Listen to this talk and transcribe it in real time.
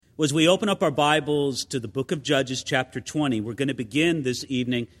Well, as we open up our Bibles to the book of Judges, chapter 20, we're going to begin this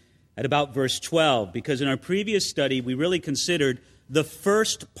evening at about verse 12, because in our previous study, we really considered the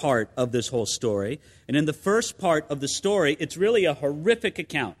first part of this whole story. And in the first part of the story, it's really a horrific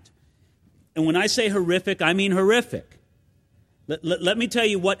account. And when I say horrific, I mean horrific. Let me tell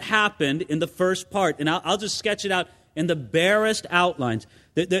you what happened in the first part, and I'll just sketch it out in the barest outlines.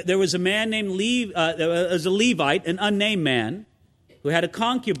 There was a man named there was a Levite, an unnamed man, who had a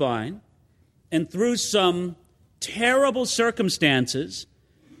concubine, and through some terrible circumstances,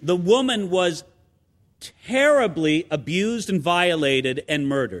 the woman was terribly abused and violated and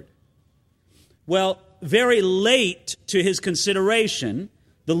murdered. Well, very late to his consideration,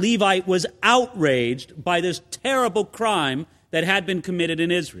 the Levite was outraged by this terrible crime that had been committed in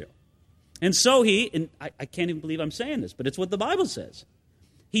Israel. And so and I can't even believe I'm saying this, but it's what the Bible says.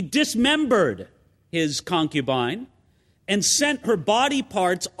 He dismembered his concubine and sent her body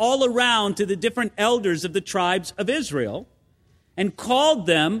parts all around to the different elders of the tribes of Israel and called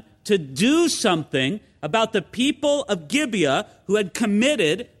them to do something about the people of Gibeah who had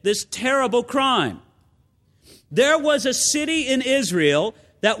committed this terrible crime. There was a city in Israel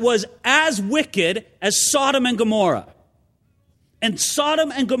that was as wicked as Sodom and Gomorrah. And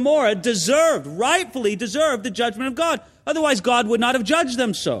Sodom and Gomorrah rightfully deserved the judgment of God. Otherwise, God would not have judged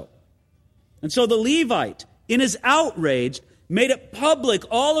them so. And so the Levite, in his outrage, made it public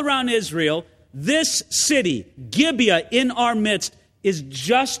all around Israel. This city, Gibeah, in our midst, is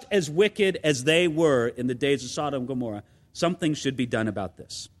just as wicked as they were in the days of Sodom and Gomorrah. Something should be done about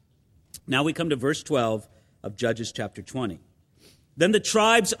this. Now we come to verse 12 of Judges chapter 20. Then the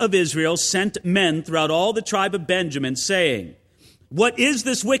tribes of Israel sent men throughout all the tribe of Benjamin, saying, "What is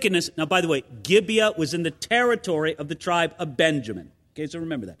this wickedness?" Now, by the way, Gibeah was in the territory of the tribe of Benjamin. Okay, so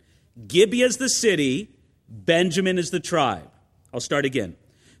remember that. Gibeah is the city, Benjamin is the tribe. I'll start again.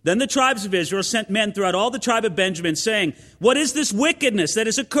 Then the tribes of Israel sent men throughout all the tribe of Benjamin, saying, "What is this wickedness that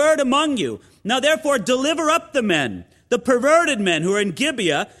has occurred among you? Now therefore deliver up the men, the perverted men who are in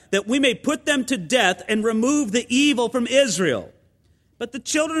Gibeah, that we may put them to death and remove the evil from Israel." But the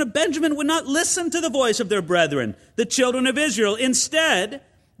children of Benjamin would not listen to the voice of their brethren, the children of Israel. Instead,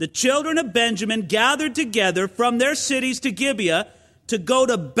 the children of Benjamin gathered together from their cities to Gibeah to go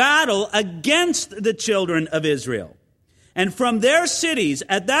to battle against the children of Israel. And from their cities,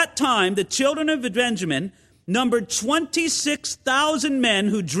 at that time, the children of Benjamin numbered 26,000 men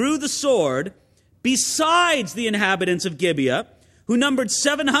who drew the sword, besides the inhabitants of Gibeah, who numbered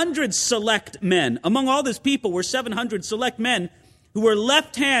 700 select men. Among all this people were 700 select men who were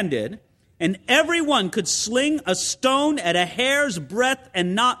left-handed, and every one could sling a stone at a hair's breadth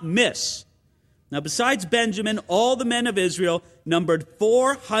and not miss. Now, besides Benjamin, all the men of Israel numbered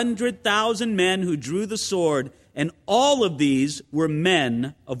 400,000 men who drew the sword, and all of these were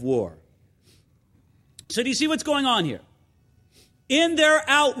men of war. So do you see what's going on here? In their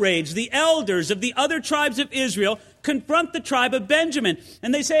outrage, the elders of the other tribes of Israel confront the tribe of Benjamin.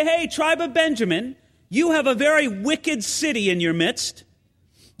 And they say, "Hey, tribe of Benjamin, you have a very wicked city in your midst.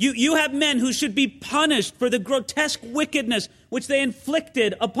 You have men who should be punished for the grotesque wickedness which they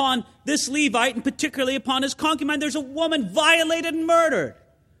inflicted upon this Levite, and particularly upon his concubine. There's a woman violated and murdered.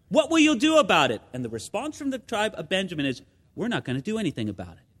 What will you do about it?" And the response from the tribe of Benjamin is, "We're not going to do anything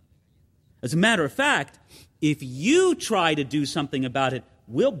about it. As a matter of fact, if you try to do something about it,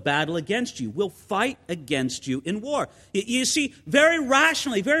 we'll battle against you. We'll fight against you in war." You see, very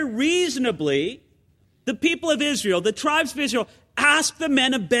rationally, very reasonably, the people of Israel, the tribes of Israel, asked the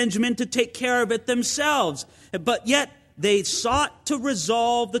men of Benjamin to take care of it themselves. But yet they sought to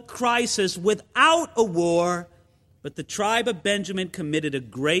resolve the crisis without a war. But the tribe of Benjamin committed a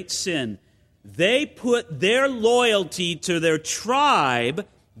great sin. They put their loyalty to their tribe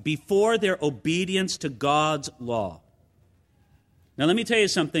before their obedience to God's law. Now let me tell you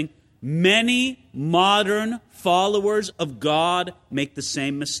something. Many modern followers of God make the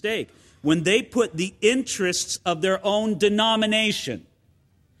same mistake. When they put the interests of their own denomination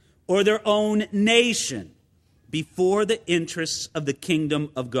or their own nation before the interests of the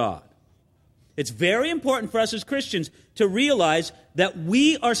kingdom of God. It's very important for us as Christians to realize that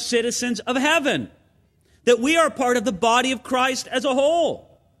we are citizens of heaven, that we are part of the body of Christ as a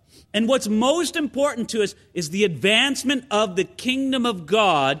whole. And what's most important to us is the advancement of the kingdom of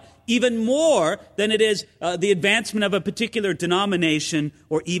God, even more than it is the advancement of a particular denomination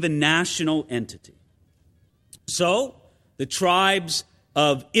or even national entity. So, the tribes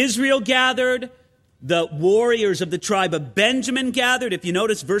of Israel gathered, the warriors of the tribe of Benjamin gathered. If you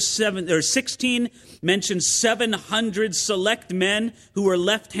notice, verse 16 mentions 700 select men who were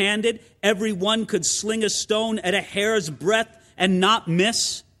left-handed. Every one could sling a stone at a hair's breadth and not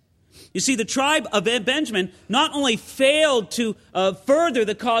miss. You see, the tribe of Benjamin not only failed to further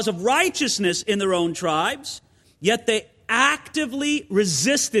the cause of righteousness in their own tribes, yet they actively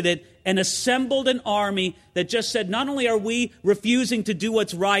resisted it and assembled an army that just said, not only are we refusing to do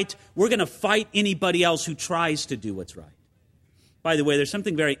what's right, we're going to fight anybody else who tries to do what's right. By the way, there's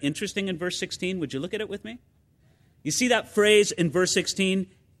something very interesting in verse 16. Would you look at it with me? You see that phrase in verse 16?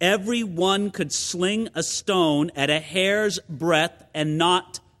 Everyone could sling a stone at a hair's breadth and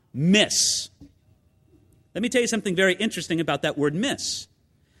not miss. Let me tell you something very interesting about that word miss.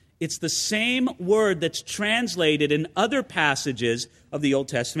 It's the same word that's translated in other passages of the Old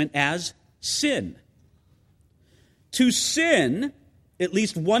Testament as sin. To sin, at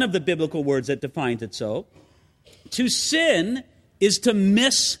least one of the biblical words that defines it so, to sin is to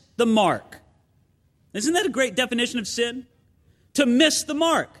miss the mark. Isn't that a great definition of sin? To miss the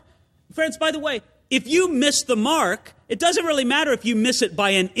mark. Friends, by the way, if you miss the mark, it doesn't really matter if you miss it by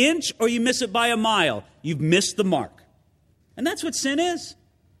an inch or you miss it by a mile. You've missed the mark. And that's what sin is.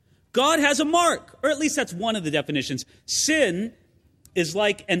 God has a mark, or at least that's one of the definitions. Sin is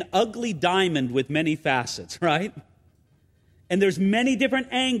like an ugly diamond with many facets, right? And there's many different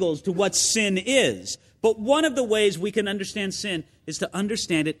angles to what sin is. But one of the ways we can understand sin is to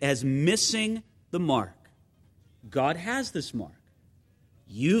understand it as missing the mark. God has this mark.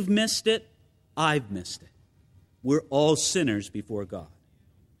 You've missed it. I've missed it. We're all sinners before God.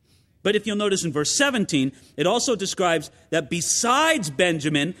 But if you'll notice in verse 17, it also describes that besides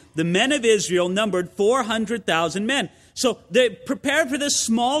Benjamin, the men of Israel numbered 400,000 men. So they prepared for this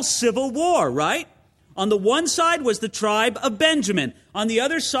small civil war, right? On the one side was the tribe of Benjamin. On the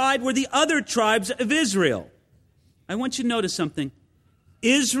other side were the other tribes of Israel. I want you to notice something.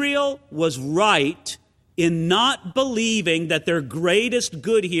 Israel was right in not believing that their greatest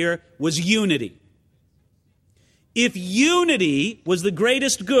good here was unity. If unity was the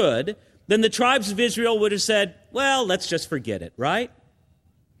greatest good, then the tribes of Israel would have said, well, let's just forget it, right?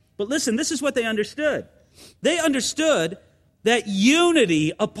 But listen, this is what they understood. They understood that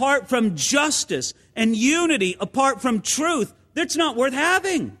unity apart from justice and unity apart from truth, that's not worth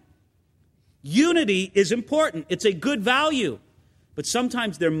having. Unity is important. It's a good value. But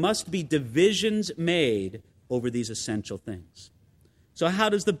sometimes there must be divisions made over these essential things. So how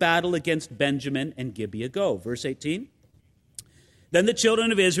does the battle against Benjamin and Gibeah go? Verse 18. Then the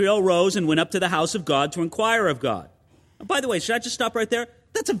children of Israel rose and went up to the house of God to inquire of God. And by the way, should I just stop right there?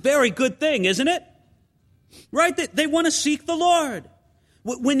 That's a very good thing, isn't it? Right? They want to seek the Lord.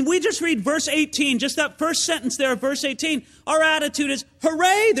 When we just read verse 18, just that first sentence there of verse 18, our attitude is,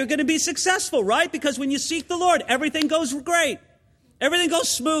 hooray, they're going to be successful, right? Because when you seek the Lord, everything goes great. Everything goes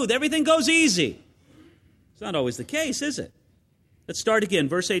smooth. Everything goes easy. It's not always the case, is it? Let's start again,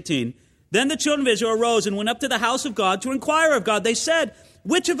 verse 18. Then the children of Israel arose and went up to the house of God to inquire of God. They said,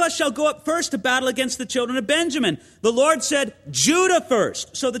 which of us shall go up first to battle against the children of Benjamin? The Lord said, Judah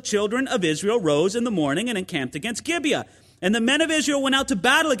first. So the children of Israel rose in the morning and encamped against Gibeah. And the men of Israel went out to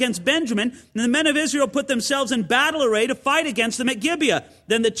battle against Benjamin, and the men of Israel put themselves in battle array to fight against them at Gibeah.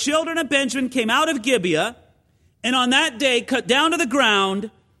 Then the children of Benjamin came out of Gibeah, and on that day cut down to the ground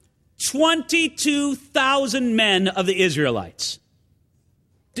 22,000 men of the Israelites.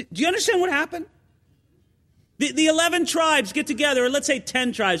 Do you understand what happened? The 11 tribes get together, or let's say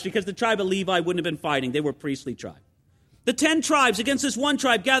 10 tribes, because the tribe of Levi wouldn't have been fighting. They were a priestly tribe. The 10 tribes against this one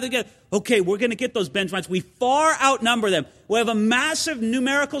tribe gather together. Okay, we're going to get those Benjamites. We far outnumber them. We have a massive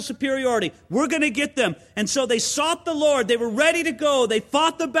numerical superiority. We're going to get them. And so they sought the Lord. They were ready to go. They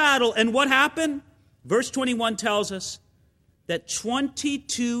fought the battle. And what happened? Verse 21 tells us that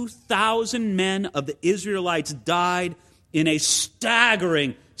 22,000 men of the Israelites died in a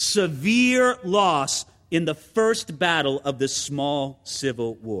staggering, severe loss in the first battle of this small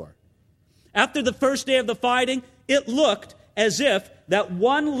civil war. After the first day of the fighting, it looked as if that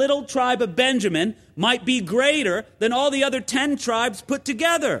one little tribe of Benjamin might be greater than all the other 10 tribes put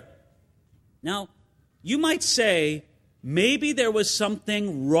together. Now, you might say, maybe there was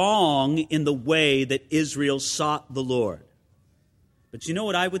something wrong in the way that Israel sought the Lord. But you know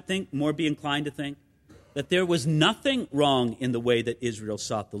what I would think, more be inclined to think? That there was nothing wrong in the way that Israel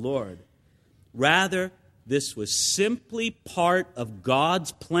sought the Lord. Rather, this was simply part of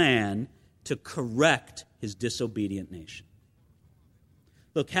God's plan to correct his disobedient nation.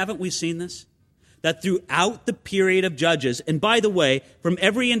 Look, haven't we seen this? That throughout the period of Judges, and by the way, from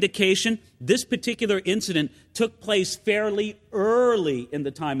every indication, this particular incident took place fairly early in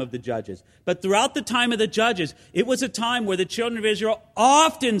the time of the Judges. But throughout the time of the Judges, it was a time where the children of Israel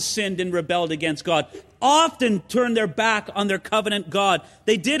often sinned and rebelled against God, often turned their back on their covenant God.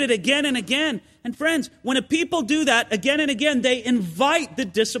 They did it again and again. And friends, when a people do that again and again, they invite the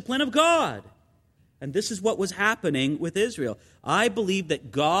discipline of God. And this is what was happening with Israel. I believe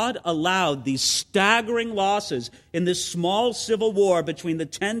that God allowed these staggering losses in this small civil war between the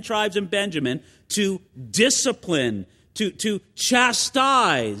 10 tribes and Benjamin to discipline, to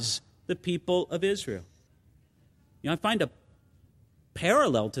chastise the people of Israel. I find a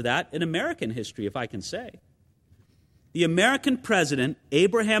parallel to that in American history, if I can say. The American president,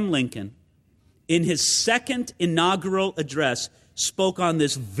 Abraham Lincoln, in his second inaugural address, spoke on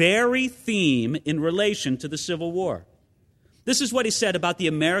this very theme in relation to the Civil War. This is what he said about the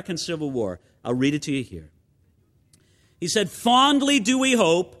American Civil War. I'll read it to you here. He said, "Fondly do we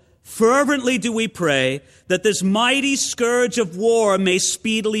hope, fervently do we pray, that this mighty scourge of war may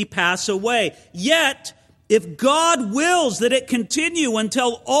speedily pass away. Yet, if God wills that it continue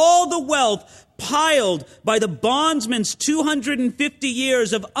until all the wealth piled by the bondsman's 250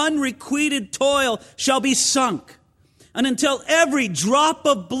 years of unrequited toil shall be sunk, and until every drop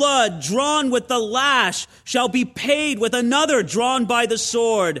of blood drawn with the lash shall be paid with another drawn by the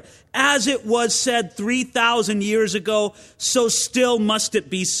sword, as it was said 3,000 years ago, so still must it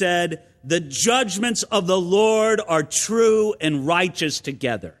be said, the judgments of the Lord are true and righteous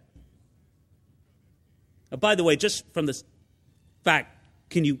together." By the way, just from this fact,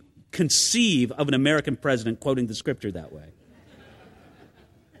 can you conceive of an American president quoting the scripture that way?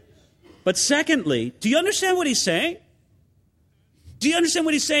 But secondly, do you understand what he's saying? Do you understand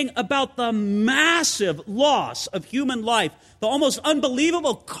what he's saying about the massive loss of human life, the almost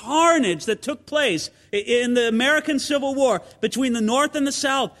unbelievable carnage that took place in the American Civil War between the North and the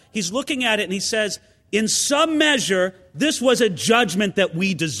South? He's looking at it and he says, in some measure, this was a judgment that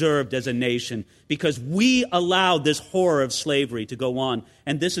we deserved as a nation because we allowed this horror of slavery to go on.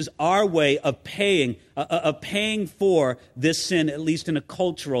 And this is our way of paying for this sin, at least in a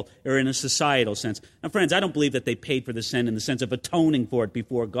cultural or in a societal sense. Now, friends, I don't believe that they paid for the sin in the sense of atoning for it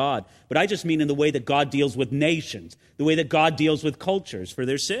before God. But I just mean in the way that God deals with nations, the way that God deals with cultures for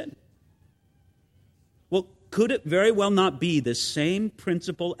their sin. Well, could it very well not be the same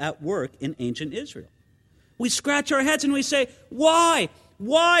principle at work in ancient Israel? We scratch our heads and we say, why?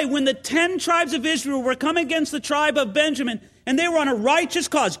 Why, when the 10 tribes of Israel were coming against the tribe of Benjamin and they were on a righteous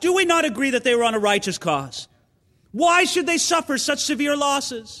cause, do we not agree that they were on a righteous cause? Why should they suffer such severe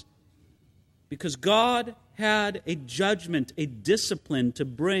losses? Because God had a judgment, a discipline to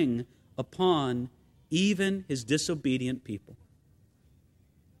bring upon even his disobedient people.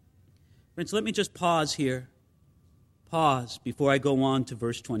 Friends, let me just pause here. Pause before I go on to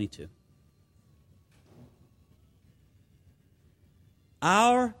verse 22.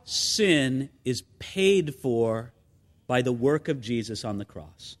 Our sin is paid for by the work of Jesus on the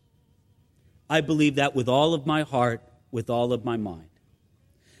cross. I believe that with all of my heart, with all of my mind.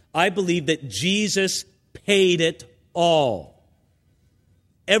 I believe that Jesus paid it all.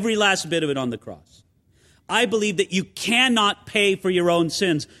 Every last bit of it on the cross. I believe that you cannot pay for your own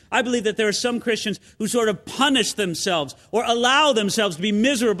sins. I believe that there are some Christians who sort of punish themselves or allow themselves to be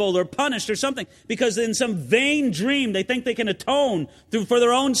miserable or punished or something because in some vain dream they think they can atone for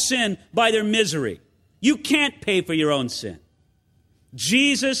their own sin by their misery. You can't pay for your own sin.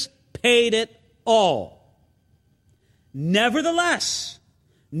 Jesus paid it all. Nevertheless,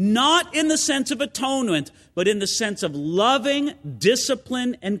 not in the sense of atonement, but in the sense of loving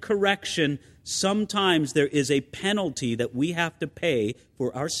discipline and correction, sometimes there is a penalty that we have to pay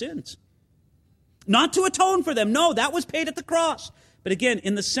for our sins. Not to atone for them. No, that was paid at the cross. But again,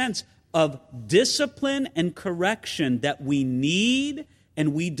 in the sense of discipline and correction that we need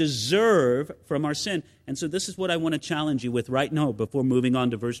and we deserve from our sin. And so this is what I want to challenge you with right now before moving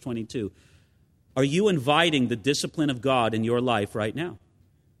on to verse 22. Are you inviting the discipline of God in your life right now?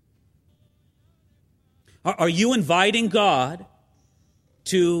 Are you inviting God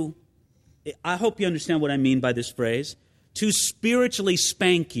to, I hope you understand what I mean by this phrase, to spiritually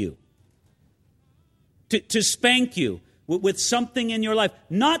spank you? To spank you with something in your life.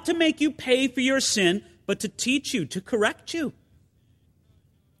 Not to make you pay for your sin, but to teach you, to correct you.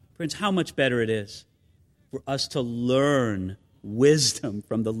 Friends, how much better it is for us to learn wisdom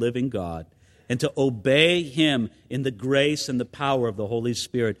from the living God and to obey Him in the grace and the power of the Holy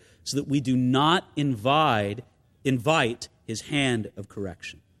Spirit so that we do not invite His hand of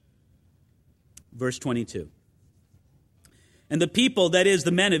correction. Verse 22. And the people, that is,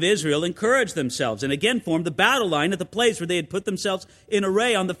 the men of Israel, encouraged themselves and again formed the battle line at the place where they had put themselves in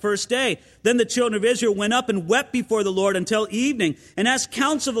array on the first day. Then the children of Israel went up and wept before the Lord until evening and asked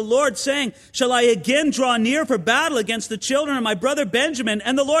counsel of the Lord, saying, shall I again draw near for battle against the children of my brother Benjamin?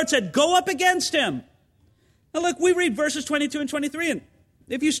 And the Lord said, go up against him. Now look, we read verses 22 and 23, and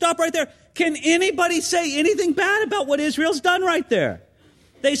If you stop right there, can anybody say anything bad about what Israel's done right there?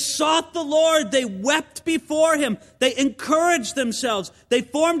 They sought the Lord. They wept before him. They encouraged themselves. They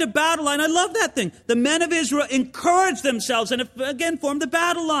formed a battle line. I love that thing. The men of Israel encouraged themselves and again formed the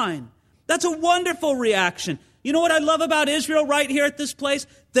battle line. That's a wonderful reaction. You know what I love about Israel right here at this place?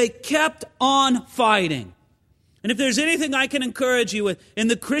 They kept on fighting. And if there's anything I can encourage you with in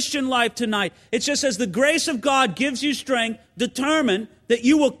the Christian life tonight, it's just as the grace of God gives you strength, determine that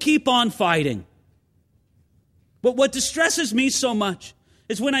you will keep on fighting. But what distresses me so much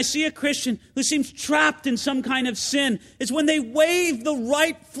is when I see a Christian who seems trapped in some kind of sin, is when they wave the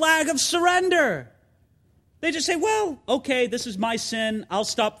right flag of surrender. They just say, well, okay, this is my sin. I'll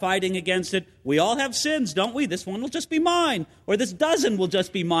stop fighting against it. We all have sins, don't we? This one will just be mine. Or this dozen will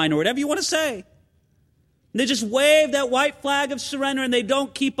just be mine, or whatever you want to say. And they just wave that white flag of surrender and they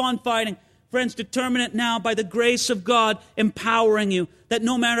don't keep on fighting. Friends, determine it now by the grace of God empowering you that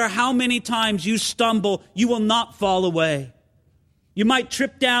no matter how many times you stumble, you will not fall away. You might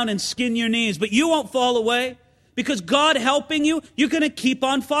trip down and skin your knees, but you won't fall away because God helping you, you're going to keep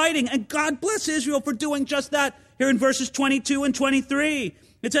on fighting. And God bless Israel for doing just that. Here in verses 22 and 23,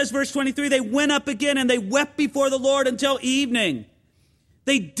 it says, verse 23, they went up again and they wept before the Lord until evening.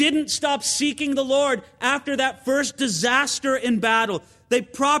 They didn't stop seeking the Lord after that first disaster in battle. They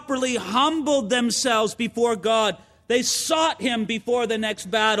properly humbled themselves before God. They sought him before the next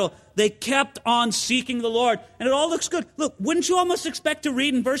battle. They kept on seeking the Lord. And it all looks good. Look, wouldn't you almost expect to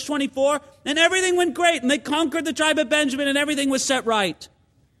read in verse 24? And everything went great. And they conquered the tribe of Benjamin and everything was set right.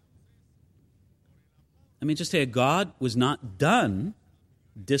 I mean, just say God was not done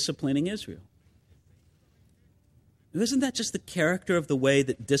disciplining Israel. Isn't that just the character of the way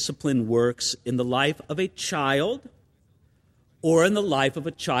that discipline works in the life of a child or in the life of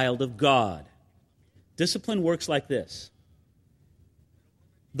a child of God? Discipline works like this.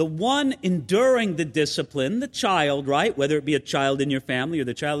 The one enduring the discipline, the child, right, whether it be a child in your family or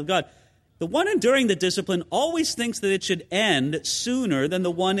the child of God, the one enduring the discipline always thinks that it should end sooner than the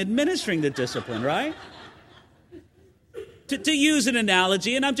one administering the discipline, right? To use an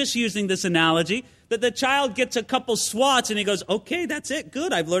analogy, and I'm just using this analogy, that the child gets a couple swats and he goes, okay, that's it,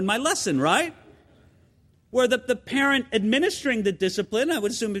 good, I've learned my lesson, right? Where the parent administering the discipline, I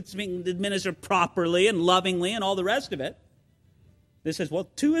would assume it's being administered properly and lovingly and all the rest of it. They says, well,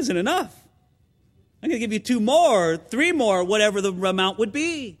 2 isn't enough. I'm going to give you 2 more, 3 more, whatever the amount would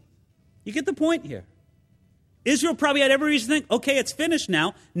be. You get the point here. Israel probably had every reason to think, okay, it's finished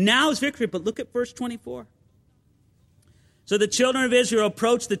now. Now is victory. But look at verse 24. So the children of Israel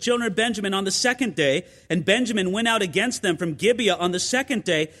approached the children of Benjamin on the second day, and Benjamin went out against them from Gibeah on the second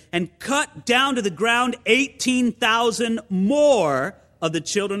day and cut down to the ground 18,000 more of the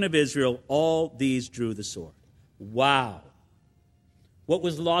children of Israel. All these drew the sword. Wow. What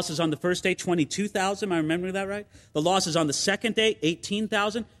was the losses on the first day? 22,000. Am I remembering that right? The losses on the second day,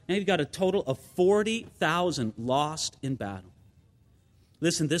 18,000. Now you've got a total of 40,000 lost in battle.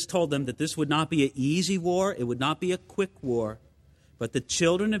 Listen, this told them that this would not be an easy war. It would not be a quick war. But the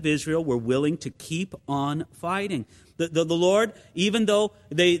children of Israel were willing to keep on fighting. The Lord, even though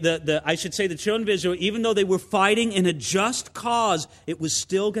the children of Israel, even though they were fighting in a just cause, it was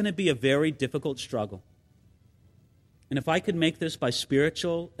still going to be a very difficult struggle. And if I could make this by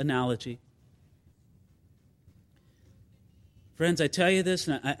spiritual analogy, friends, I tell you this,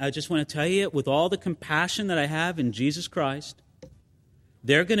 and I just want to tell you it with all the compassion that I have in Jesus Christ,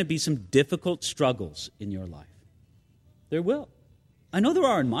 there are going to be some difficult struggles in your life. There will. I know there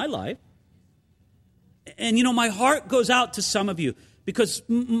are in my life. And, you know, my heart goes out to some of you because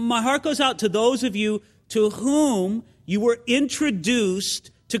my heart goes out to those of you to whom you were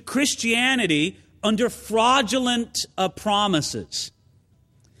introduced to Christianity under fraudulent promises.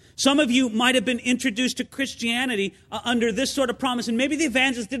 Some of you might have been introduced to Christianity under this sort of promise, and maybe the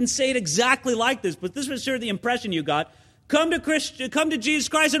evangelist didn't say it exactly like this, but this was sort of the impression you got. Come to Jesus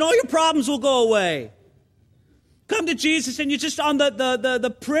Christ and all your problems will go away. Come to Jesus and you're just on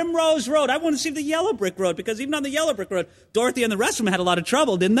the Primrose Road. I want to see the Yellow Brick Road because even on the Yellow Brick Road, Dorothy and the rest of them had a lot of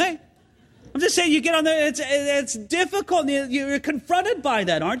trouble, didn't they? I'm just saying you get on there, it's difficult. You're confronted by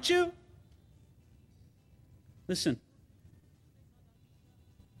that, aren't you? Listen,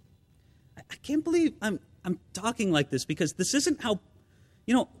 I can't believe I'm talking like this because this isn't how,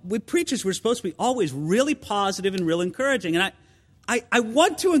 you know, we preachers, we're supposed to be always really positive and real encouraging. And I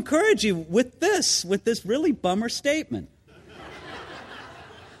want to encourage you with this really bummer statement.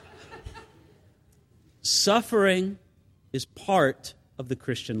 Suffering is part of the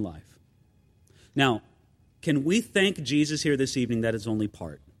Christian life. Now, can we thank Jesus here this evening that it's only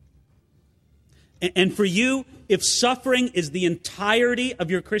part? And for you, if suffering is the entirety of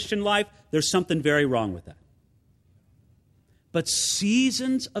your Christian life, there's something very wrong with that. But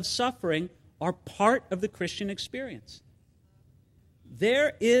seasons of suffering are part of the Christian experience.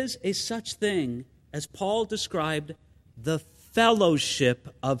 There is a such thing as Paul described the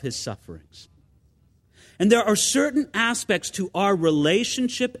fellowship of his sufferings. And there are certain aspects to our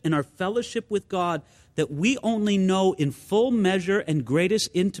relationship and our fellowship with God that we only know in full measure and greatest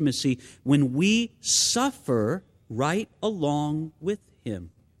intimacy when we suffer right along with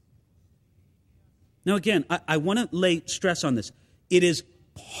Him. Now again, I want to lay stress on this. It is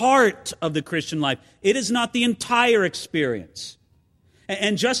part of the Christian life. It is not the entire experience.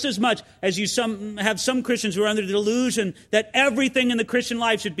 And just as much as you have some Christians who are under the delusion that everything in the Christian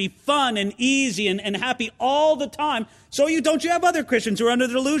life should be fun and easy and happy all the time, so don't you have other Christians who are under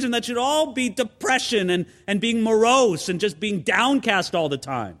the delusion that should all be depression and being morose and just being downcast all the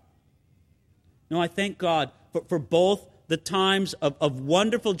time? No, I thank God for both the times of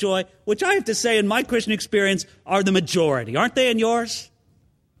wonderful joy, which I have to say in my Christian experience are the majority. Aren't they in yours?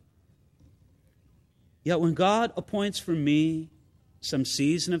 Yet when God appoints for me some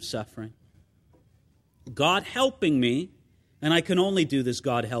season of suffering, God helping me, and I can only do this,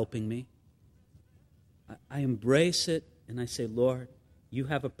 God helping me, I embrace it and I say, Lord, you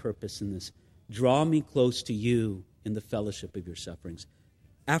have a purpose in this. Draw me close to you in the fellowship of your sufferings.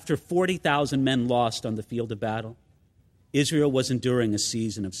 After 40,000 men lost on the field of battle, Israel was enduring a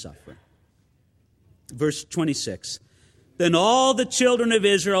season of suffering. Verse 26. Then all the children of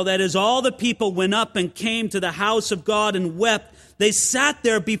Israel, that is, all the people, went up and came to the house of God and wept. They sat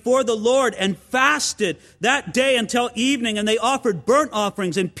there before the Lord and fasted that day until evening, and they offered burnt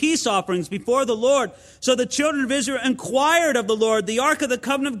offerings and peace offerings before the Lord. So the children of Israel inquired of the Lord. The ark of the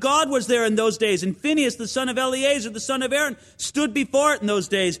covenant of God was there in those days, and Phinehas, the son of Eleazar, the son of Aaron, stood before it in those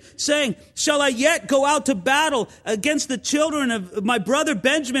days, saying, Shall I yet go out to battle against the children of my brother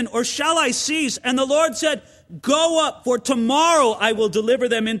Benjamin, or shall I cease? And the Lord said, Go up, for tomorrow I will deliver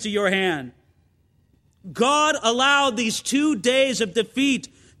them into your hand. God allowed these 2 days of defeat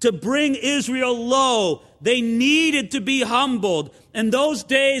to bring Israel low. They needed to be humbled. And those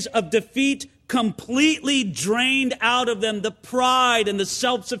days of defeat completely drained out of them the pride and the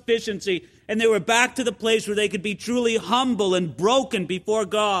self-sufficiency. And they were back to the place where they could be truly humble and broken before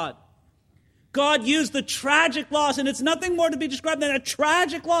God. God used the tragic loss, and it's nothing more to be described than a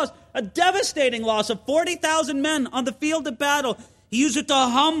tragic loss, a devastating loss of 40,000 men on the field of battle. He used it to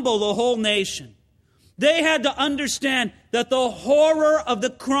humble the whole nation. They had to understand that the horror of the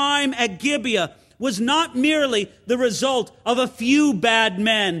crime at Gibeah was not merely the result of a few bad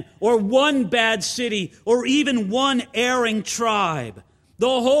men or one bad city or even one erring tribe. The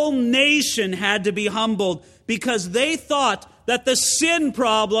whole nation had to be humbled because they thought that the sin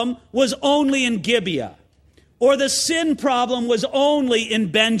problem was only in Gibeah, or the sin problem was only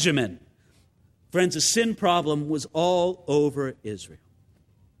in Benjamin. Friends, the sin problem was all over Israel.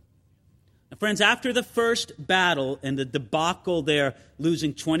 Now, friends, after the first battle and the debacle there,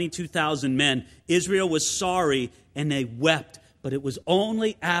 losing 22,000 men, Israel was sorry and they wept. But it was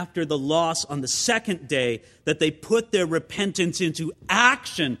only after the loss on the second day that they put their repentance into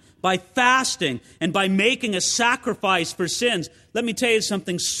action by fasting and by making a sacrifice for sins. Let me tell you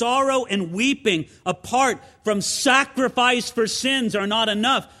something. Sorrow and weeping apart from sacrifice for sins are not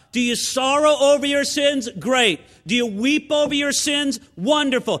enough. Do you sorrow over your sins? Great. Do you weep over your sins?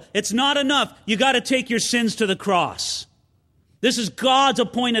 Wonderful. It's not enough. You got to take your sins to the cross. This is God's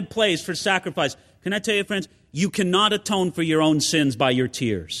appointed place for sacrifice. Can I tell you, friends? You cannot atone for your own sins by your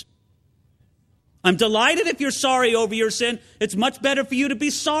tears. I'm delighted if you're sorry over your sin. It's much better for you to be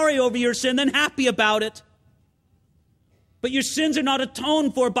sorry over your sin than happy about it. But your sins are not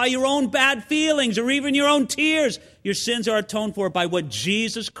atoned for by your own bad feelings or even your own tears. Your sins are atoned for by what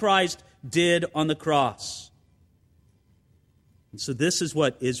Jesus Christ did on the cross. And so this is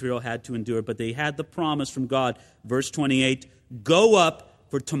what Israel had to endure. But they had the promise from God. Verse 28, Go up,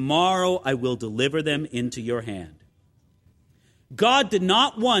 for tomorrow I will deliver them into your hand. God did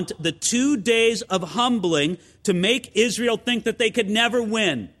not want the 2 days of humbling to make Israel think that they could never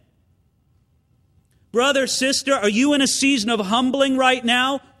win. Brother, sister, are you in a season of humbling right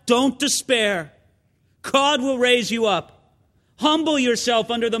now? Don't despair. God will raise you up. Humble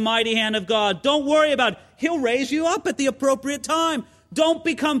yourself under the mighty hand of God. Don't worry about it. He'll raise you up at the appropriate time. Don't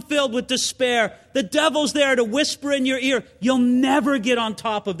become filled with despair. The devil's there to whisper in your ear, you'll never get on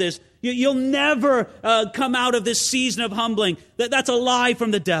top of this. You'll never come out of this season of humbling. That's a lie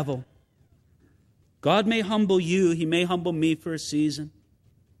from the devil. God may humble you. He may humble me for a season.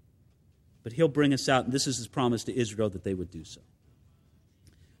 But he'll bring us out. And this is his promise to Israel that they would do so.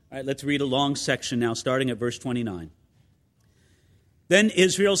 All right, let's read a long section now, starting at verse 29. Then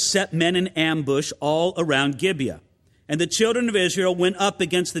Israel set men in ambush all around Gibeah. And the children of Israel went up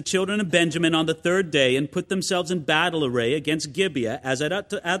against the children of Benjamin on the third day and put themselves in battle array against Gibeah as at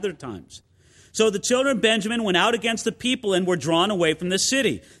other times. So the children of Benjamin went out against the people and were drawn away from the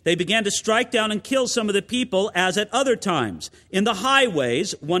city. They began to strike down and kill some of the people as at other times, in the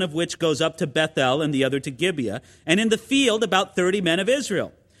highways, one of which goes up to Bethel and the other to Gibeah, and in the field about 30 men of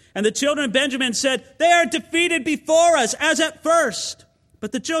Israel. And the children of Benjamin said, "They are defeated before us as at first."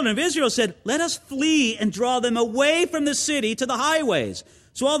 But the children of Israel said, "Let us flee and draw them away from the city to the highways."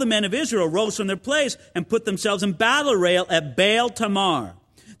 So all the men of Israel rose from their place and put themselves in battle array at Baal Tamar.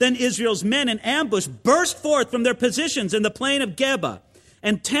 Then Israel's men in ambush burst forth from their positions in the plain of Geba.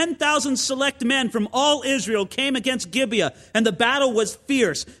 And 10,000 select men from all Israel came against Gibeah, and the battle was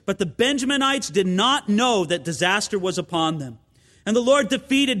fierce. But the Benjaminites did not know that disaster was upon them. And the Lord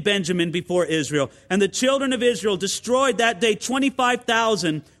defeated Benjamin before Israel. And the children of Israel destroyed that day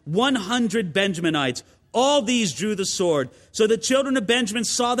 25,100 Benjaminites. All these drew the sword. So the children of Benjamin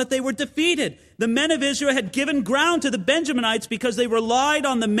saw that they were defeated. The men of Israel had given ground to the Benjaminites because they relied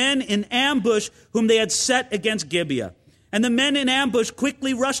on the men in ambush whom they had set against Gibeah. And the men in ambush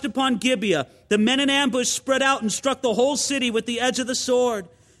quickly rushed upon Gibeah. The men in ambush spread out and struck the whole city with the edge of the sword.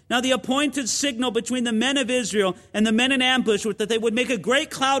 Now the appointed signal between the men of Israel and the men in ambush was that they would make a great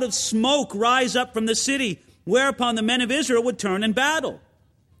cloud of smoke rise up from the city, whereupon the men of Israel would turn in battle.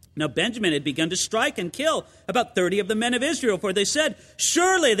 Now Benjamin had begun to strike and kill about 30 of the men of Israel, for they said,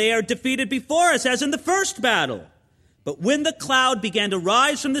 "Surely they are defeated before us, as in the first battle." But when the cloud began to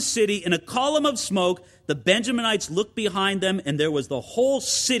rise from the city in a column of smoke, the Benjaminites looked behind them, and there was the whole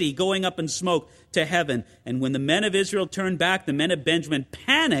city going up in smoke to heaven. And when the men of Israel turned back, the men of Benjamin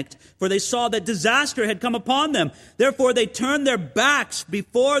panicked, for they saw that disaster had come upon them. Therefore they turned their backs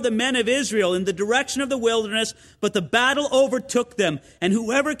before the men of Israel in the direction of the wilderness, but the battle overtook them, and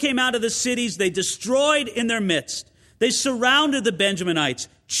whoever came out of the cities they destroyed in their midst. They surrounded the Benjaminites,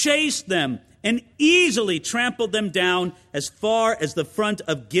 chased them, and easily trampled them down as far as the front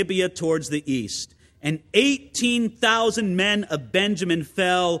of Gibeah towards the east. And 18,000 men of Benjamin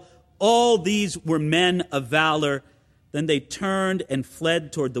fell. All these were men of valor. Then they turned and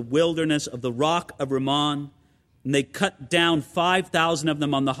fled toward the wilderness of the rock of Rimmon. And they cut down 5,000 of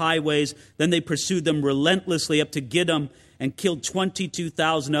them on the highways. Then they pursued them relentlessly up to Gidom and killed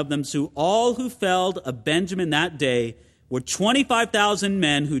 22,000 of them. So all who fell of Benjamin that day were 25,000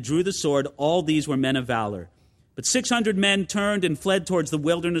 men who drew the sword. All these were men of valor. But 600 men turned and fled towards the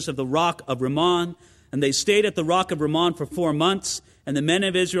wilderness of the rock of Rimmon. And they stayed at the rock of Rimmon for 4 months. And the men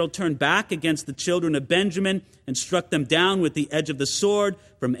of Israel turned back against the children of Benjamin and struck them down with the edge of the sword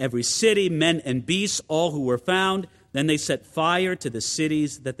from every city, men and beasts, all who were found. Then they set fire to the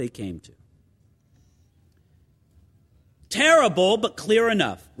cities that they came to. Terrible, but clear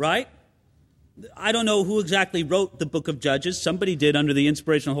enough, right? I don't know who exactly wrote the book of Judges. Somebody did under the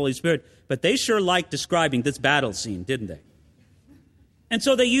inspiration of the Holy Spirit. But they sure liked describing this battle scene, didn't they? And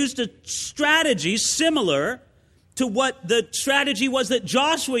so they used a strategy similar to what the strategy was that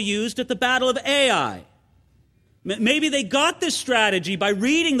Joshua used at the Battle of Ai. Maybe they got this strategy by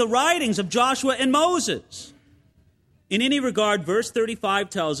reading the writings of Joshua and Moses. In any regard, verse 35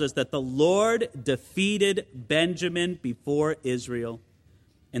 tells us that the Lord defeated Benjamin before Israel.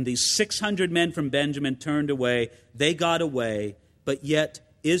 And these 600 men from Benjamin turned away. They got away, but yet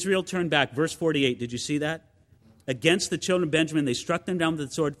Israel turned back. Verse 48, did you see that? Against the children of Benjamin, they struck them down with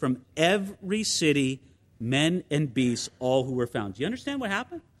the sword from every city, men and beasts, all who were found. Do you understand what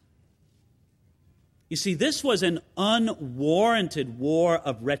happened? You see, this was an unwarranted war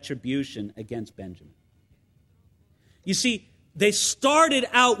of retribution against Benjamin. You see, they started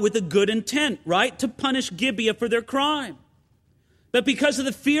out with a good intent, right? To punish Gibeah for their crime. But because of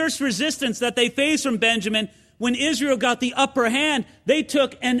the fierce resistance that they faced from Benjamin, when Israel got the upper hand, they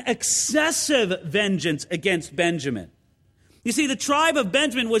took an excessive vengeance against Benjamin. You see, the tribe of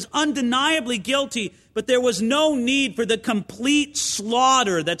Benjamin was undeniably guilty, but there was no need for the complete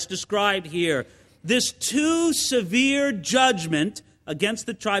slaughter that's described here. This too severe judgment against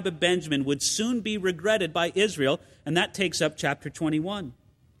the tribe of Benjamin would soon be regretted by Israel, and that takes up chapter 21.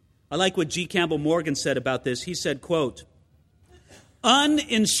 I like what G. Campbell Morgan said about this. He said, quote,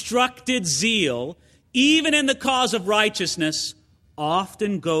 "Uninstructed zeal, even in the cause of righteousness,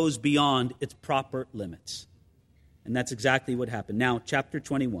 often goes beyond its proper limits." And that's exactly what happened. Now, chapter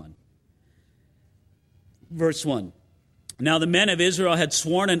 21, verse 1. Now the men of Israel had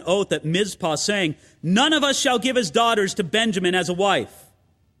sworn an oath at Mizpah, saying, "None of us shall give his daughters to Benjamin as a wife."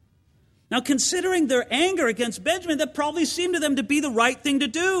 Now, considering their anger against Benjamin, that probably seemed to them to be the right thing to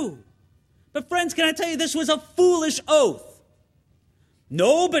do. But friends, can I tell you, this was a foolish oath.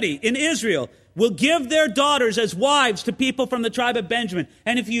 Nobody in Israel will give their daughters as wives to people from the tribe of Benjamin.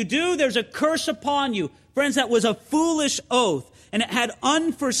 And if you do, there's a curse upon you. Friends, that was a foolish oath, and it had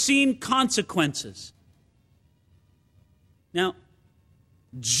unforeseen consequences. Now,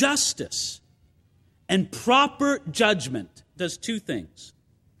 justice and proper judgment does two things.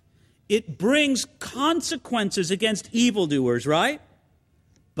 It brings consequences against evildoers, right?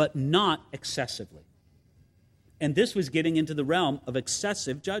 But not excessively. And this was getting into the realm of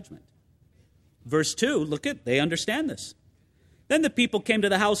excessive judgment. Verse 2, they understand this. Then the people came to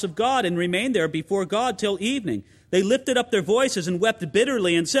the house of God and remained there before God till evening. They lifted up their voices and wept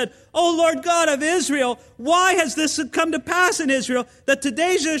bitterly and said, "O Lord God of Israel, why has this come to pass in Israel, that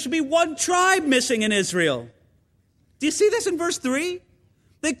today there should be one tribe missing in Israel?" Do you see this in verse 3?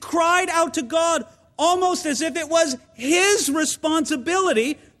 They cried out to God almost as if it was his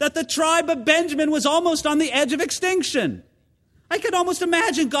responsibility that the tribe of Benjamin was almost on the edge of extinction. I can almost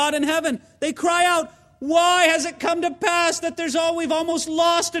imagine God in heaven. They cry out, "Why has it come to pass that we've almost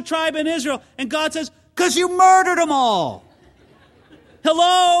lost a tribe in Israel?" And God says, "Because you murdered them all."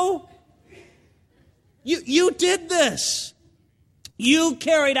 Hello? You did this. You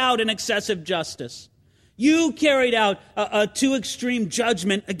carried out an excessive justice. You carried out a too extreme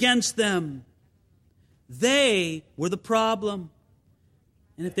judgment against them. They were the problem.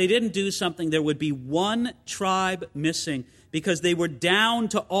 And if they didn't do something, there would be one tribe missing, because they were down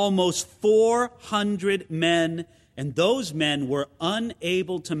to almost 400 men, and those men were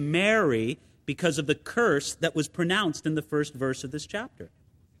unable to marry because of the curse that was pronounced in the first verse of this chapter.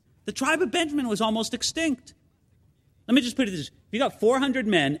 The tribe of Benjamin was almost extinct. Let me just put it this way. If you got 400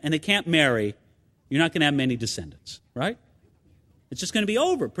 men and they can't marry, you're not going to have many descendants, right? It's just going to be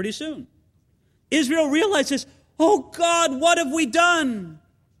over pretty soon. Israel realizes, "Oh God, what have we done?"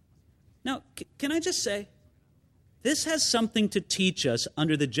 Now, can I just say, this has something to teach us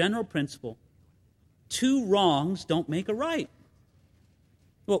under the general principle, 2 wrongs don't make a right.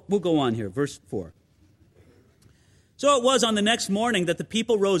 Well, we'll go on here, verse 4. So it was on the next morning that the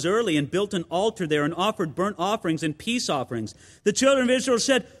people rose early and built an altar there and offered burnt offerings and peace offerings. The children of Israel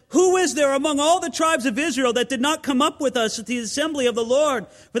said, "Who is there among all the tribes of Israel that did not come up with us at the assembly of the Lord?"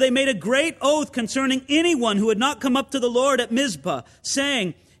 For they made a great oath concerning anyone who had not come up to the Lord at Mizpah,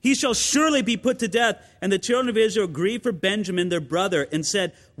 saying, "He shall surely be put to death." And the children of Israel grieved for Benjamin their brother and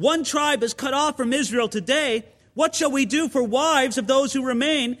said, "One tribe is cut off from Israel today. What shall we do for wives of those who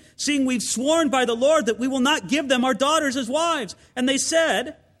remain, seeing we've sworn by the Lord that we will not give them our daughters as wives?" And they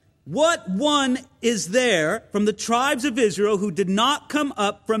said, "What one is there from the tribes of Israel who did not come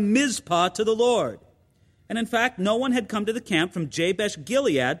up from Mizpah to the Lord?" And in fact, no one had come to the camp from Jabesh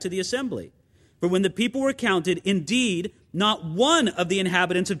Gilead to the assembly. For when the people were counted, indeed, not one of the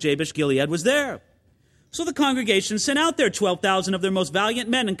inhabitants of Jabesh Gilead was there. So the congregation sent out there 12,000 of their most valiant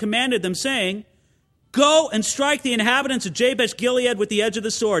men and commanded them, saying, "Go and strike the inhabitants of Jabesh Gilead with the edge of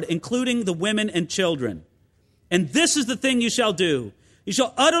the sword, including the women and children. And this is the thing you shall do. You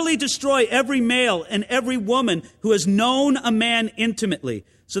shall utterly destroy every male and every woman who has known a man intimately."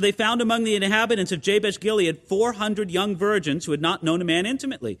 So they found among the inhabitants of Jabesh Gilead 400 young virgins who had not known a man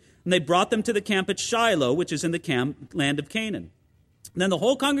intimately. And they brought them to the camp at Shiloh, which is in the land of Canaan. And then the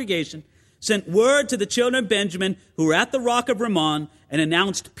whole congregation sent word to the children of Benjamin who were at the rock of Rimmon and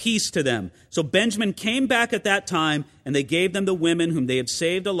announced peace to them. So Benjamin came back at that time, and they gave them the women whom they had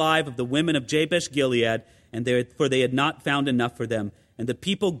saved alive of the women of Jabesh Gilead, for they had not found enough for them. And the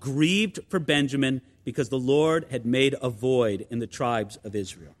people grieved for Benjamin because the Lord had made a void in the tribes of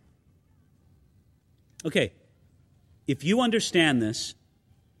Israel. Okay, if you understand this,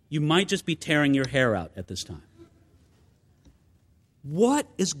 you might just be tearing your hair out at this time. What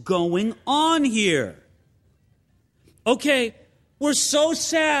is going on here? Okay, we're so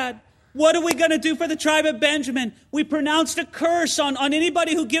sad. What are we going to do for the tribe of Benjamin? We pronounced a curse on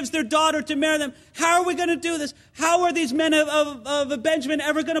anybody who gives their daughter to marry them. How are we going to do this? How are these men of Benjamin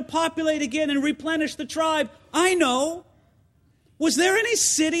ever going to populate again and replenish the tribe? I know. Was there any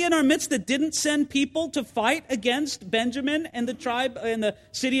city in our midst that didn't send people to fight against Benjamin and the tribe in the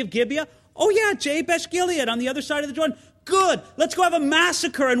city of Gibeah? Oh yeah, Jabesh Gilead on the other side of the Jordan. Good. Let's go have a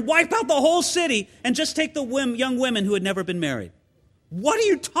massacre and wipe out the whole city and just take the young women who had never been married. What are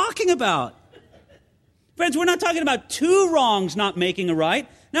you talking about? Friends, we're not talking about 2 wrongs not making a right.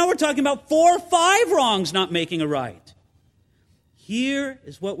 Now we're talking about 4 or 5 wrongs not making a right. Here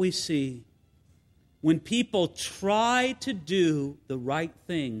is what we see when people try to do the right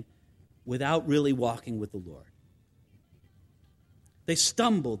thing without really walking with the Lord. They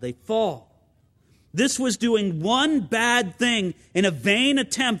stumble, they fall. This was doing one bad thing in a vain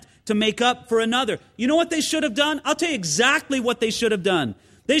attempt to make up for another. You know what they should have done? I'll tell you exactly what they should have done.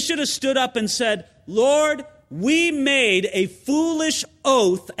 They should have stood up and said, Lord, we made a foolish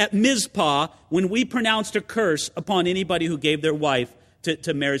oath at Mizpah when we pronounced a curse upon anybody who gave their wife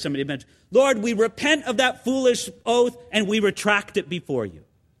to marry somebody. Lord, we repent of that foolish oath and we retract it before you.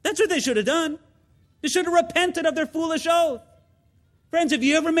 That's what they should have done. They should have repented of their foolish oath. Friends, have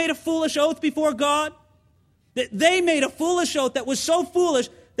you ever made a foolish oath before God? They made a foolish oath that was so foolish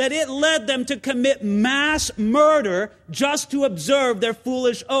that it led them to commit mass murder just to observe their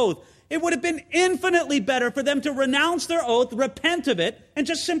foolish oath. It would have been infinitely better for them to renounce their oath, repent of it, and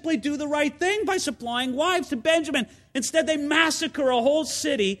just simply do the right thing by supplying wives to Benjamin. Instead, they massacre a whole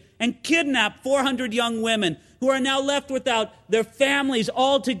city and kidnap 400 young women who are now left without their families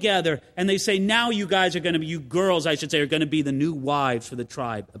altogether. And they say, now you guys are going to be, you girls, I should say, are going to be the new wives for the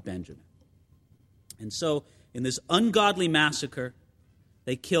tribe of Benjamin. And so, in this ungodly massacre,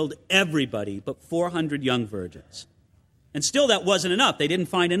 they killed everybody but 400 young virgins. And still that wasn't enough. They didn't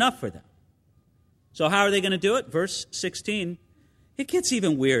find enough for them. So how are they going to do it? Verse 16. It gets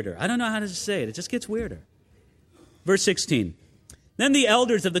even weirder. I don't know how to say it. It just gets weirder. Verse 16. Then the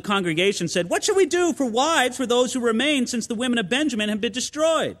elders of the congregation said, what shall we do for wives for those who remain, since the women of Benjamin have been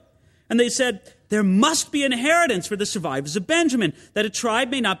destroyed? And they said, there must be an inheritance for the survivors of Benjamin, that a tribe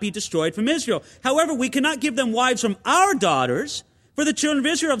may not be destroyed from Israel. However, we cannot give them wives from our daughters, for the children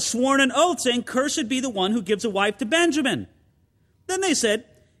of Israel have sworn an oath, saying, cursed be the one who gives a wife to Benjamin. Then they said,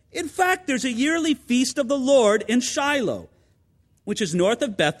 in fact, there's a yearly feast of the Lord in Shiloh, which is north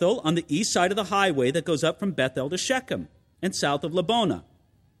of Bethel, on the east side of the highway that goes up from Bethel to Shechem, and south of Lebonah.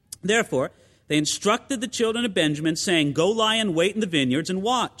 Therefore, they instructed the children of Benjamin, saying, go lie in wait in the vineyards and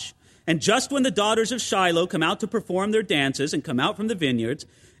watch. And just when the daughters of Shiloh come out to perform their dances and come out from the vineyards,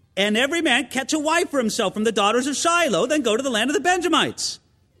 and every man catch a wife for himself from the daughters of Shiloh, then go to the land of the Benjamites.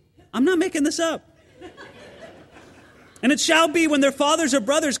 I'm not making this up. And it shall be when their fathers or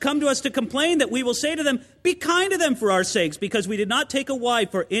brothers come to us to complain that we will say to them, be kind to them for our sakes, because we did not take a wife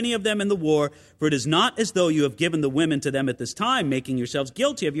for any of them in the war, for it is not as though you have given the women to them at this time, making yourselves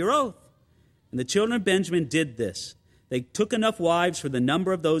guilty of your oath. And the children of Benjamin did this. They took enough wives for the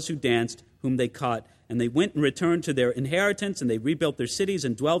number of those who danced, whom they caught, and they went and returned to their inheritance, and they rebuilt their cities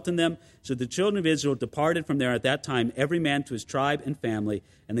and dwelt in them. So the children of Israel departed from there at that time, every man to his tribe and family,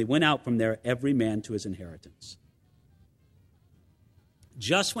 and they went out from there, every man to his inheritance.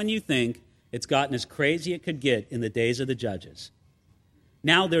 Just when you think it's gotten as crazy it could get in the days of the judges,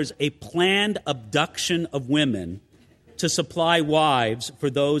 now there's a planned abduction of women to supply wives for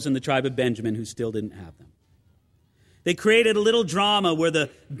those in the tribe of Benjamin who still didn't have them. They created a little drama where the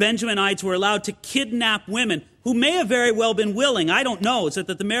Benjaminites were allowed to kidnap women who may have very well been willing. I don't know. It's that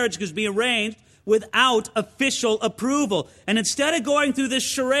the marriage could be arranged without official approval. And instead of going through this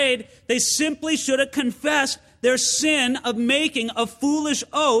charade, they simply should have confessed their sin of making a foolish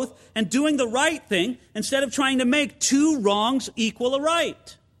oath and doing the right thing instead of trying to make two wrongs equal a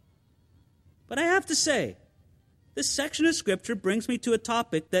right. But I have to say, this section of Scripture brings me to a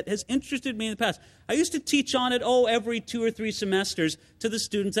topic that has interested me in the past. I used to teach on it, every 2 or 3 semesters to the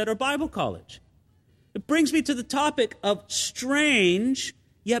students at our Bible college. It brings me to the topic of strange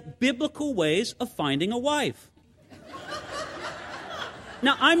yet biblical ways of finding a wife.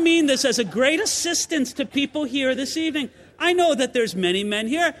 Now, I mean this as a great assistance to people here this evening. I know that there's many men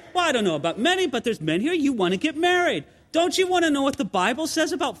here. Well, I don't know about many, but there's men here. You want to get married. Don't you want to know what the Bible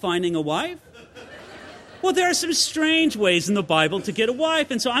says about finding a wife? Well, there are some strange ways in the Bible to get a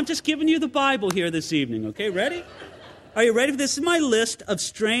wife, and so I'm just giving you the Bible here this evening, okay? Ready? Are you ready? This is my list of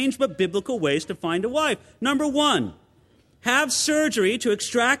strange but biblical ways to find a wife. Number 1, have surgery to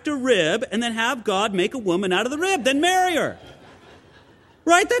extract a rib, and then have God make a woman out of the rib, then marry her.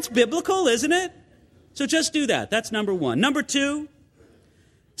 Right? That's biblical, isn't it? So just do that. That's number 1. Number 2,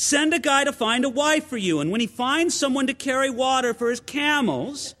 send a guy to find a wife for you, and when he finds someone to carry water for his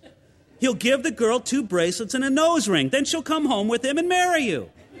camels, he'll give the girl 2 bracelets and a nose ring. Then she'll come home with him and marry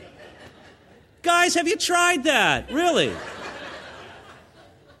you. Guys, have you tried that? Really?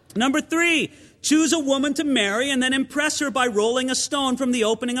 Number 3, choose a woman to marry and then impress her by rolling a stone from the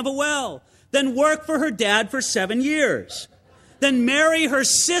opening of a well. Then work for her dad for 7 years. Then marry her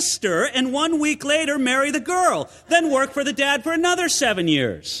sister, and 1 week later marry the girl. Then work for the dad for another 7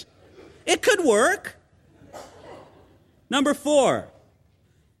 years. It could work. Number 4,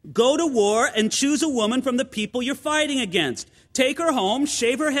 go to war and choose a woman from the people you're fighting against. Take her home,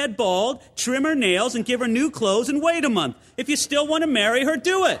 shave her head bald, trim her nails, and give her new clothes and wait a month. If you still want to marry her,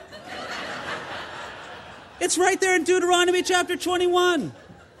 do it. It's right there in Deuteronomy chapter 21.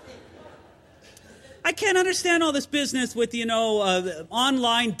 I can't understand all this business with,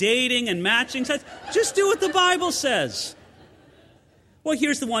 online dating and matching sites. Just do what the Bible says. Well,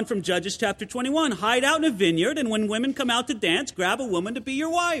 here's the one from Judges chapter 21. Hide out in a vineyard, and when women come out to dance, grab a woman to be your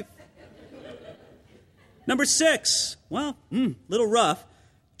wife. Number 6, little rough.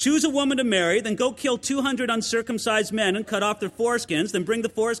 Choose a woman to marry, then go kill 200 uncircumcised men and cut off their foreskins, then bring the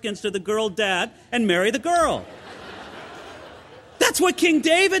foreskins to the girl dad and marry the girl. That's what King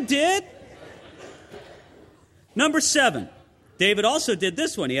David did. Number 7, David also did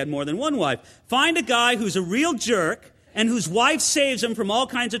this one. He had more than one wife. Find a guy who's a real jerk and whose wife saves him from all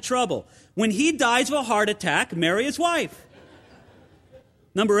kinds of trouble. When he dies of a heart attack, marry his wife.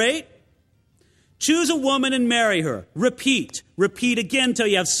 Number 8, choose a woman and marry her. Repeat. Repeat again till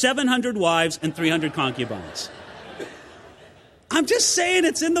you have 700 wives and 300 concubines. I'm just saying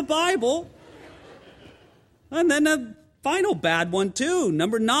it's in the Bible. And then a final bad one too.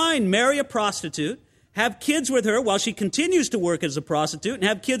 Number 9, marry a prostitute. Have kids with her while she continues to work as a prostitute and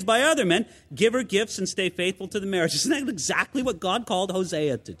have kids by other men. Give her gifts and stay faithful to the marriage. Isn't that exactly what God called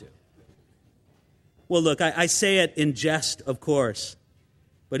Hosea to do? Well, look, I say it in jest, of course.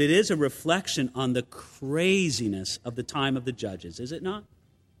 But it is a reflection on the craziness of the time of the judges, is it not?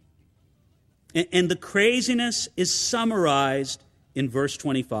 And the craziness is summarized in verse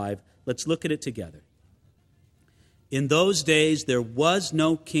 25. Let's look at it together. In those days, there was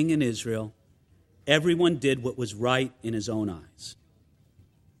no king in Israel. Everyone did what was right in his own eyes.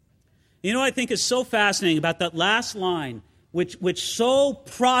 You know what I think is so fascinating about that last line, which so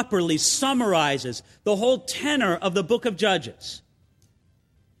properly summarizes the whole tenor of the book of Judges,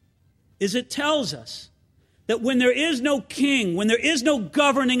 is it tells us that when there is no king, when there is no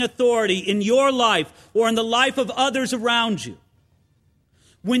governing authority in your life or in the life of others around you,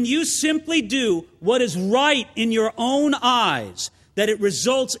 when you simply do what is right in your own eyes, that it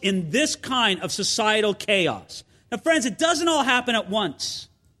results in this kind of societal chaos. Now, friends, it doesn't all happen at once,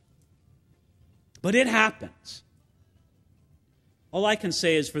 but it happens. All I can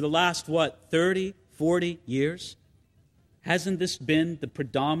say is for the last, 30, 40 years, hasn't this been the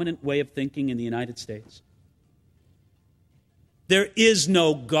predominant way of thinking in the United States? There is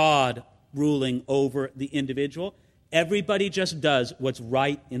no God ruling over the individual. Everybody just does what's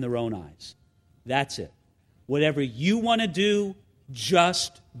right in their own eyes. That's it. Whatever you want to do,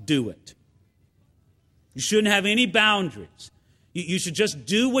 just do it. You shouldn't have any boundaries. You should just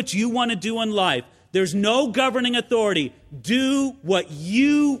do what you want to do in life. There's no governing authority. Do what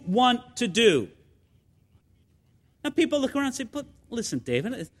you want to do. Now people look around and say, but listen,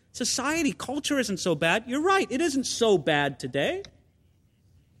 David, society, culture isn't so bad. You're right, it isn't so bad today.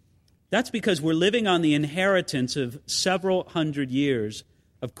 That's because we're living on the inheritance of several hundred years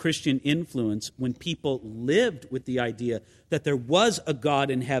of Christian influence when people lived with the idea that there was a God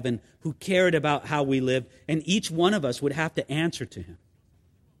in heaven who cared about how we lived, and each one of us would have to answer to him.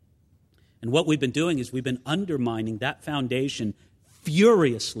 And what we've been doing is we've been undermining that foundation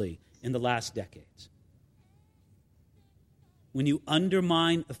furiously in the last decades. When you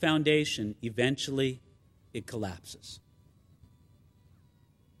undermine a foundation, eventually it collapses.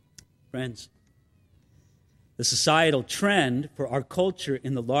 Friends, the societal trend for our culture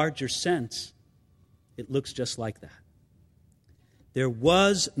in the larger sense, it looks just like that. There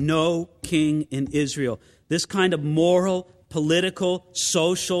was no king in Israel. This kind of moral, political,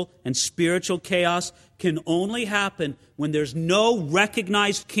 social, and spiritual chaos can only happen when there's no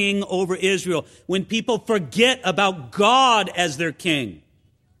recognized king over Israel, when people forget about God as their king.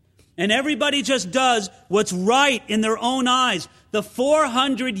 And everybody just does what's right in their own eyes. The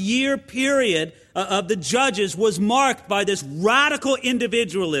 400-year period of the judges was marked by this radical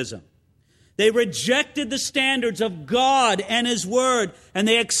individualism. They rejected the standards of God and His Word, and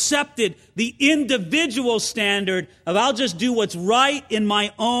they accepted the individual standard of I'll just do what's right in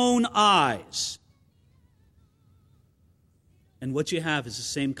my own eyes. And what you have is the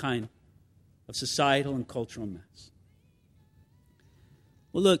same kind of societal and cultural mess.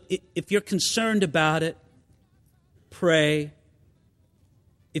 Well, look, if you're concerned about it, pray.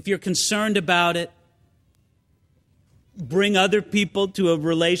 If you're concerned about it, bring other people to a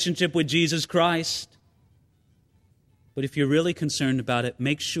relationship with Jesus Christ. But if you're really concerned about it,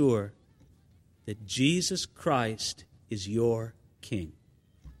 make sure that Jesus Christ is your King.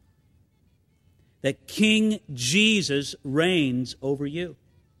 That King Jesus reigns over you.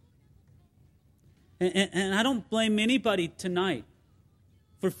 And I don't blame anybody tonight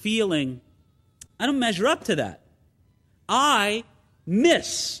for feeling, I don't measure up to that. I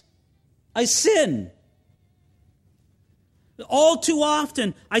sin. All too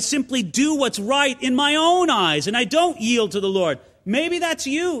often, I simply do what's right in my own eyes, and I don't yield to the Lord. Maybe that's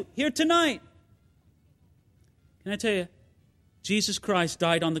you here tonight. Can I tell you, Jesus Christ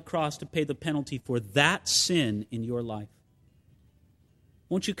died on the cross to pay the penalty for that sin in your life.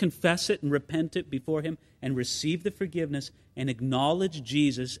 Won't you confess it and repent it before Him and receive the forgiveness and acknowledge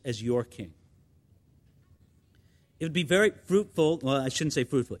Jesus as your King? It would be very fruitful. Well, I shouldn't say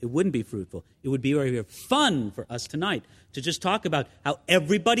fruitful. It wouldn't be fruitful. It would be very fun for us tonight to just talk about how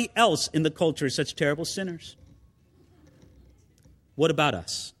everybody else in the culture is such terrible sinners. What about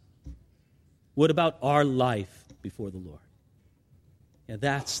us? What about our life before the Lord? Yeah,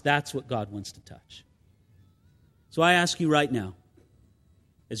 that's what God wants to touch. So I ask you right now,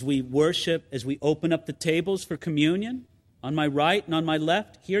 as we worship, as we open up the tables for communion, on my right and on my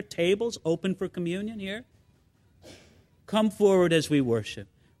left, here, tables open for communion here. Come forward as we worship.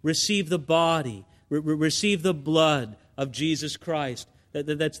 Receive the body, receive the blood of Jesus Christ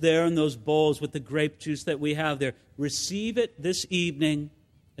that's there in those bowls with the grape juice that we have there. Receive it this evening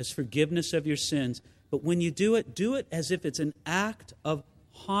as forgiveness of your sins. But when you do it as if it's an act of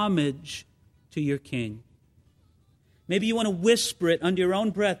homage to your King. Maybe you want to whisper it under your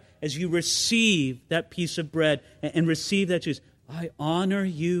own breath as you receive that piece of bread and receive that juice. I honor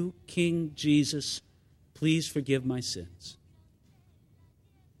you, King Jesus. Please forgive my sins.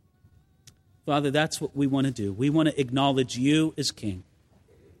 Father, that's what we want to do. We want to acknowledge you as King.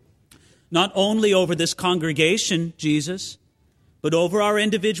 Not only over this congregation, Jesus, but over our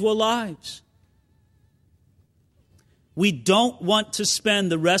individual lives. We don't want to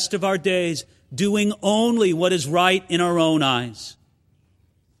spend the rest of our days doing only what is right in our own eyes.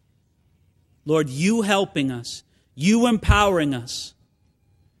 Lord, you helping us, you empowering us,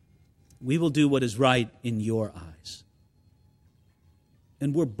 we will do what is right in your eyes.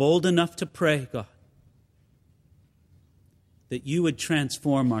 And we're bold enough to pray, God, that you would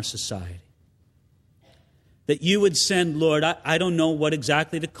transform our society. That you would send, Lord, I don't know what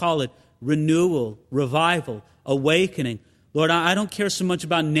exactly to call it, renewal, revival, awakening. Lord, I don't care so much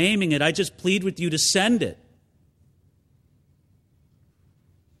about naming it. I just plead with you to send it.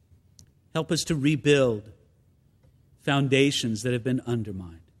 Help us to rebuild foundations that have been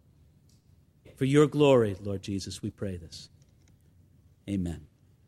undermined. For your glory, Lord Jesus, we pray this. Amen.